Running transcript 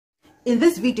In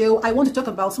this video, I want to talk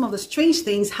about some of the strange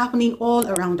things happening all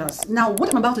around us. Now,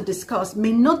 what I'm about to discuss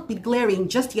may not be glaring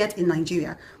just yet in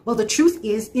Nigeria. Well, the truth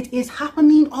is, it is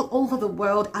happening all over the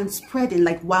world and spreading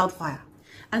like wildfire.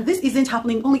 And this isn't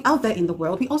happening only out there in the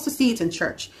world. We also see it in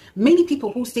church. Many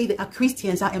people who say they are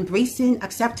Christians are embracing,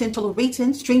 accepting,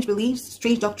 tolerating strange beliefs,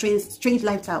 strange doctrines, strange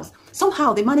lifestyles.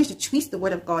 Somehow they manage to twist the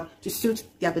word of God to suit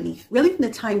their belief. We're living in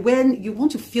a time when you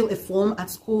want to fill a form at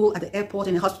school, at the airport,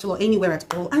 in a hospital, or anywhere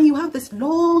at all, and you have this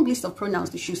long list of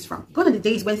pronouns to choose from. Gone are the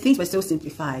days when things were so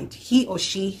simplified. He or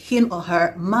she, him or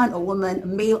her, man or woman,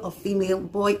 male or female,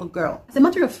 boy or girl. As a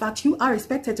matter of fact, you are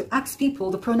expected to ask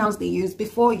people the pronouns they use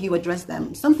before you address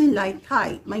them. Something like,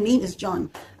 hi, my name is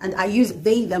John, and I use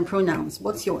they, them pronouns.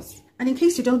 What's yours? And in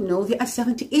case you don't know, there are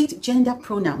 78 gender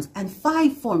pronouns and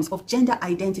 5 forms of gender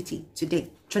identity today.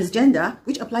 Transgender,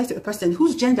 which applies to a person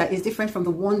whose gender is different from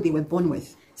the one they were born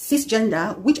with.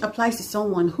 Cisgender, which applies to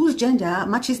someone whose gender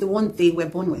matches the one they were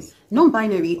born with.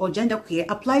 Nonbinary or genderqueer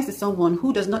applies to someone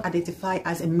who does not identify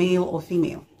as a male or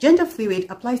female. Genderfluid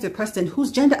applies to a person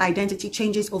whose gender identity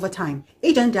changes over time.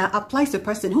 Agender applies to a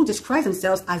person who describes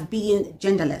themselves as being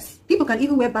genderless. People can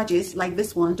even wear badges like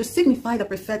this one to signify the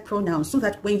preferred pronouns so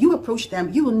that when you approach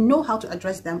them, you will know how to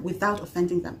address them without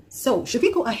offending them. So, should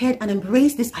we go ahead and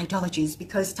embrace these ideologies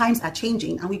because times are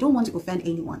changing and we don't want to offend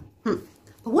anyone?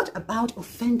 But what about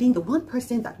offending the one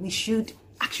person that we should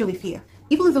actually fear?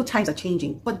 Even though times are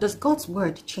changing, but does God's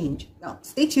word change? Well,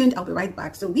 stay tuned. I'll be right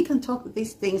back so we can talk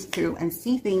these things through and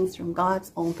see things from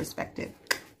God's own perspective.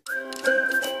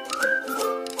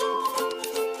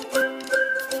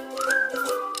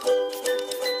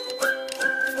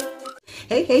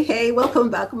 Hey, welcome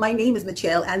back. My name is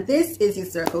Michelle and this is your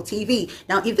Circle TV.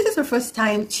 Now, if this is your first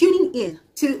time tuning in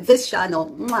to this channel,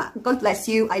 God bless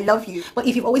you, I love you. But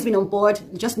if you've always been on board,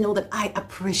 just know that I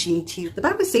appreciate you. The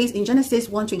Bible says in Genesis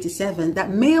 1:27 that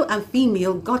male and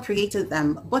female, God created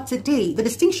them. But today, the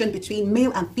distinction between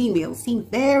male and female seems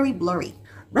very blurry.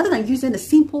 Rather than using the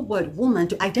simple word woman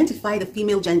to identify the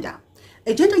female gender,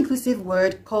 a gender-inclusive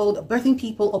word called birthing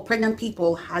people or pregnant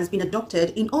people has been adopted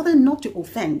in order not to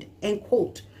offend, end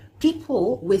quote,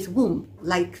 people with womb,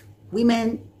 like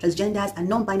women, transgenders, and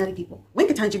non-binary people. When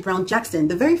Ketanji Brown Jackson,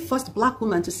 the very first black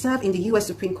woman to serve in the US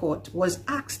Supreme Court, was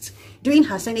asked during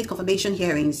her Senate confirmation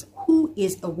hearings, who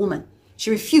is a woman? She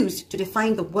refused to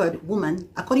define the word woman.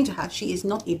 According to her, she is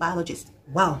not a biologist.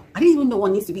 Wow, I didn't even know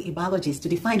one needs to be a biologist to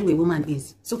define who a woman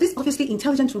is. So this obviously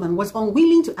intelligent woman was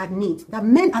unwilling to admit that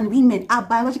men and women are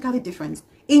biologically different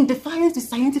in defiance to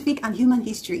scientific and human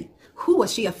history. Who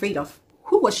was she afraid of?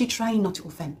 Who was she trying not to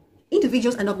offend?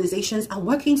 Individuals and organizations are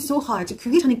working so hard to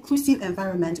create an inclusive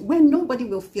environment where nobody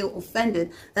will feel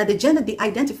offended that the gender they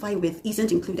identify with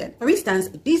isn't included. For instance,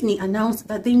 Disney announced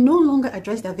that they no longer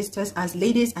address their visitors as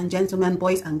ladies and gentlemen,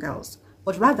 boys and girls,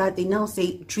 but rather they now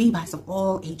say dreamers of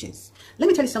all ages. Let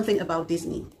me tell you something about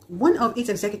Disney. One of its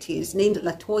executives, named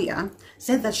Latoya,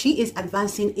 said that she is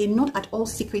advancing a not at all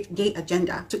secret gay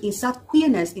agenda to insert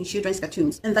queerness in children's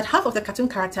cartoons, and that half of the cartoon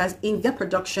characters in their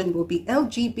production will be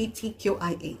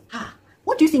LGBTQIA.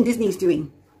 What do you think Disney is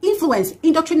doing? Influence,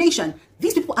 indoctrination.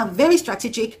 These people are very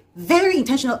strategic, very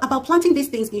intentional about planting these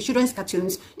things in children's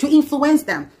cartoons to influence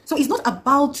them. So it's not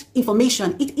about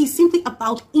information, it is simply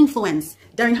about influence.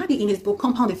 Darren Hardy in his book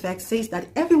Compound Effect says that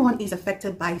everyone is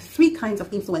affected by 3 kinds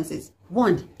of influences.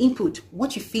 1, input,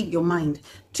 what you feed your mind.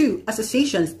 2,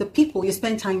 associations, the people you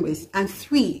spend time with. And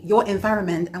 3, your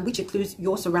environment, and which includes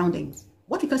your surroundings.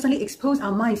 What we constantly expose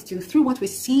our minds to through what we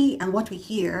see and what we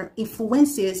hear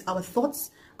influences our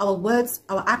thoughts, our words,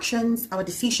 our actions, our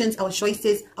decisions, our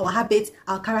choices, our habits,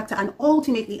 our character, and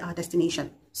ultimately our destination.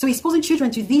 So exposing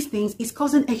children to these things is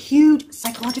causing a huge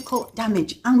psychological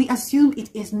damage, and we assume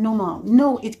it is normal.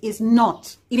 No, it is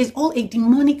not. It is all a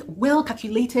demonic,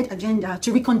 well-calculated agenda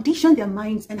to recondition their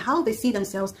minds and how they see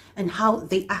themselves and how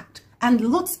they act. And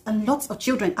lots of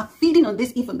children are feeding on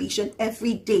this information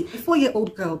every day. A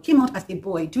 4-year-old girl came out as a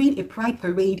boy during a pride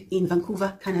parade in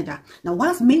Vancouver, Canada. Now,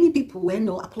 whilst many people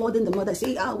were applauding the mother,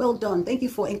 saying, well done, thank you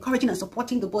for encouraging and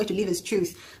supporting the boy to live his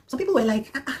truth, some people were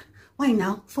like, why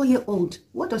now? 4-year-old,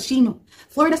 what does she know?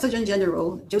 Florida Surgeon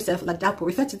General Joseph Ladapo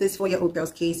referred to this 4-year-old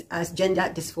girl's case as gender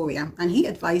dysphoria, and he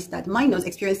advised that minors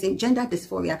experiencing gender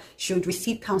dysphoria should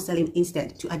receive counseling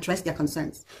instead to address their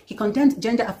concerns. He condemned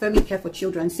gender-affirming care for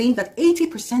children, saying that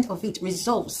 80% of it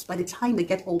resolves by the time they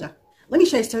get older. Let me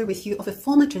share a story with you of a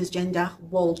former transgender,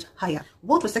 Walt Hire.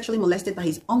 Walt was sexually molested by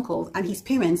his uncle, and his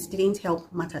parents didn't help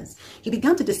matters. He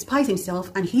began to despise himself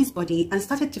and his body and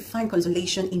started to find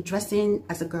consolation in dressing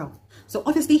as a girl. So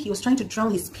obviously he was trying to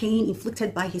drown his pain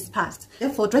inflicted by his past.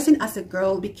 Therefore, dressing as a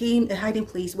girl became a hiding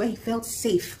place where he felt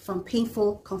safe from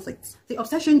painful conflicts. The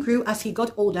obsession grew as he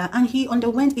got older, and he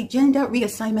underwent a gender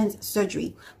reassignment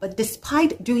surgery. But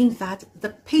despite doing that,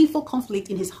 the painful conflict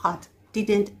in his heart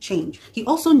didn't change. He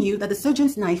also knew that the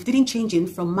surgeon's knife didn't change him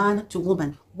from man to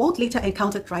woman. Walt later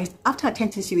encountered Christ after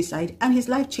attempting suicide, and his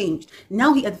life changed.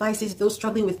 Now he advises those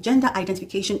struggling with gender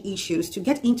identification issues to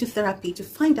get into therapy to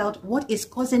find out what is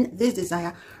causing this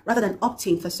desire rather than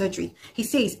opting for surgery. He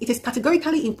says it is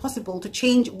categorically impossible to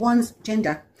change one's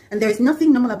gender, and there is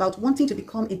nothing normal about wanting to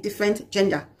become a different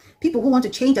gender. People who want to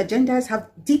change their genders have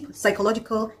deep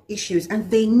psychological issues, and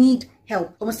they need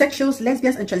help. Homosexuals,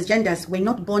 lesbians, and transgenders were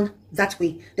not born that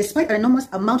way. Despite an enormous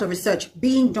amount of research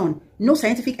being done, no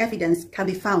scientific evidence can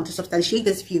be found to substantiate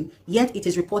this view, yet it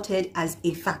is reported as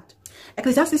a fact.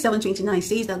 Ecclesiastes 7:29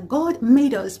 says that God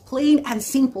made us plain and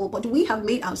simple, but we have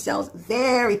made ourselves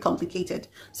very complicated.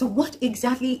 So what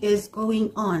exactly is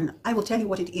going on? I will tell you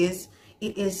what it is.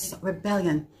 It is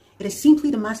rebellion. It is simply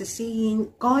the masses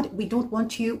saying, God, we don't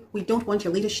want you. We don't want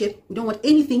your leadership. We don't want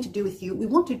anything to do with you. We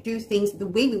want to do things the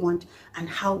way we want and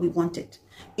how we want it.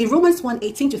 In Romans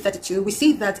 1:18-32, we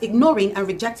see that ignoring and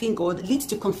rejecting God leads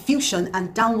to confusion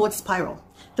and downward spiral.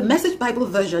 The Message Bible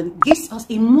version gives us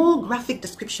a more graphic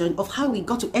description of how we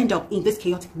got to end up in this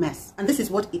chaotic mess. And this is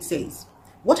what it says.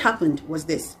 What happened was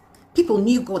this. People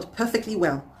knew God perfectly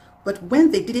well, but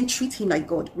when they didn't treat him like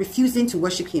God, refusing to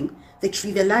worship him, they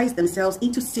trivialized themselves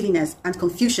into silliness and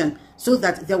confusion so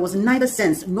that there was neither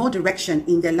sense nor direction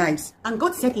in their lives. And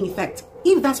God said, in effect,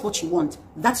 if that's what you want,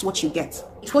 that's what you get.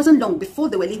 It wasn't long before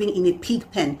they were living in a pig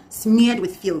pen, smeared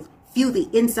with filth, filthy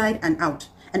inside and out.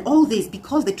 And all this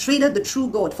because they traded the true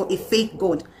God for a fake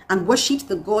God and worshipped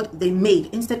the God they made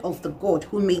instead of the God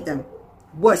who made them.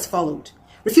 Worse followed.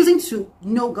 Refusing to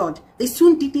know God, they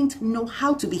soon didn't know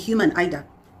how to be human either.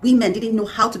 Women didn't know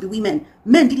how to be women.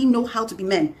 Men didn't know how to be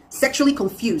men. Sexually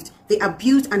confused, they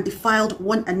abused and defiled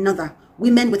one another.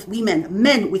 Women with women,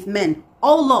 men with men,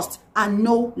 all lost and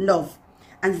no love.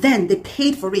 And then they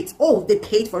paid for it. Oh, they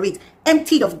paid for it.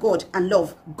 Emptied of God and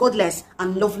love, godless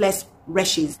and loveless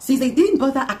wretches. Since they didn't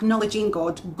bother acknowledging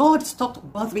God, God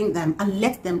stopped bothering them and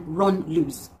let them run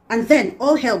loose. And then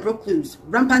all hell broke loose.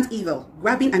 Rampant evil,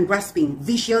 grabbing and grasping,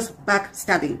 vicious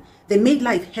backstabbing. They made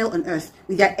life hell on earth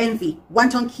with their envy,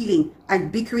 wanton killing, and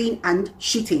bickering and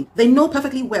cheating. They know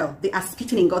perfectly well they are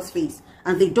spitting in God's face,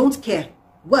 and they don't care.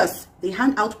 Worse, they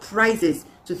hand out prizes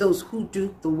to those who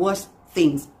do the worst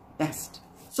things best.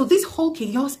 So this whole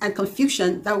chaos and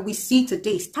confusion that we see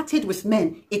today started with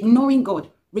men ignoring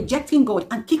God, rejecting God,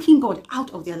 and kicking God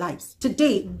out of their lives.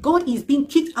 Today, God is being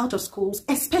kicked out of schools,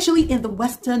 especially in the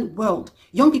Western world.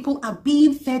 Young people are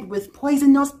being fed with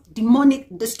poisonous, demonic,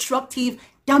 destructive,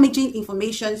 damaging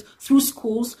information through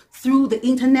schools, through the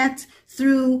internet,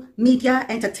 through media,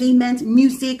 entertainment,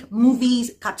 music,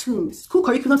 movies, cartoons. School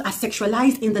curriculums are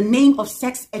sexualized in the name of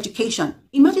sex education.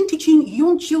 Imagine teaching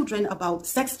young children about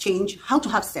sex change, how to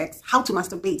have sex, how to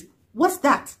masturbate. What's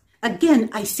that? Again,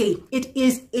 I say, it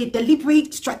is a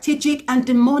deliberate, strategic, and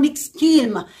demonic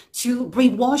scheme to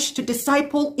brainwash, to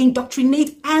disciple,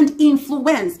 indoctrinate, and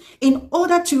influence in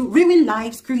order to ruin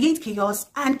lives, create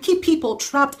chaos, and keep people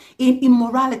trapped in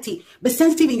immorality. Be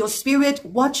sensitive in your spirit,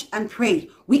 watch and pray.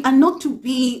 We are not to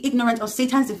be ignorant of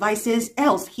Satan's devices,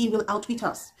 else he will outwit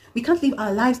us. We can't live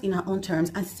our lives in our own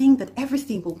terms and think that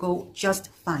everything will go just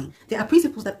fine. There are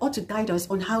principles that ought to guide us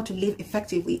on how to live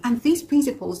effectively, and these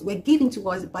principles were given to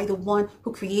us by the one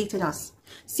who created us.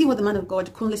 See what the man of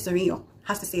God, Kunle Sorinyo,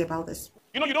 has to say about this.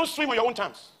 You know, you don't swim on your own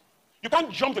terms. You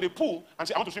can't jump to the pool and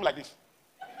say, I want to swim like this.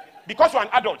 Because you're an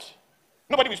adult,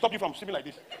 nobody will stop you from swimming like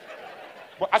this.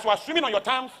 But as you are swimming on your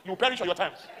terms, you will perish on your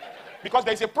terms. Because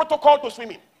there is a protocol to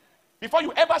swimming. Before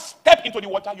you ever step into the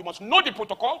water, you must know the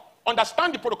protocol,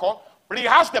 understand the protocol,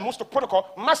 rehearse the protocol,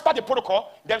 master the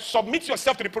protocol, then submit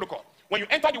yourself to the protocol. When you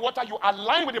enter the water, you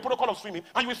align with the protocol of swimming,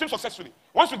 and you will swim successfully.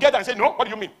 Once you get there and say, no, what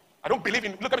do you mean? I don't believe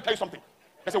in, look, let me tell you something.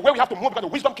 There's a way we have to move because the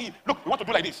wisdom key, look, we want to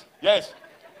do like this. Yes,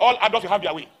 all adults will have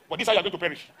their way, but this is how you are going to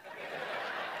perish.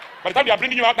 By the time they are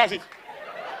bringing you out, that's it.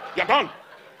 You are done. Do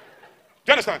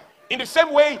you understand? In the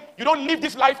same way, you don't live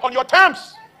this life on your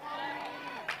terms.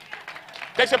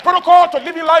 There's a protocol to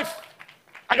living life,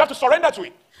 and you have to surrender to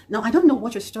it. Now, I don't know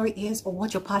what your story is or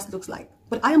what your past looks like,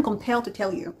 but I am compelled to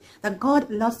tell you that God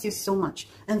loves you so much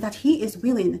and that he is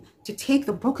willing to take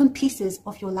the broken pieces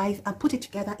of your life and put it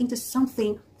together into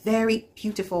something very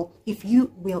beautiful if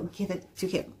you will give it to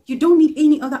him. You don't need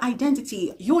any other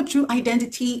identity. Your true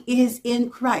identity is in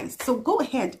Christ. So go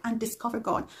ahead and discover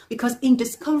God, because in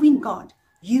discovering God,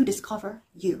 you discover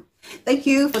you. Thank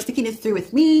you for sticking it through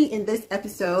with me in this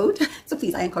episode. So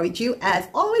please, I encourage you, as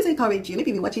always encourage you, maybe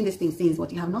you've been watching this thing since,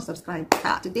 but you have not subscribed.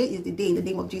 Today is the day. In the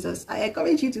name of Jesus, I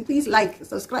encourage you to please like,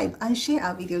 subscribe, and share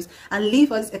our videos, and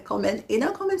leave us a comment in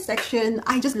our comment section.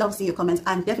 I just love seeing your comments,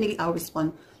 and definitely I'll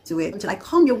respond to it. Until I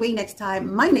come your way next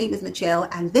time, my name is Michelle,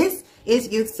 and this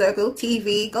is Youth Circle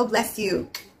TV. God bless you.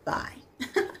 Bye.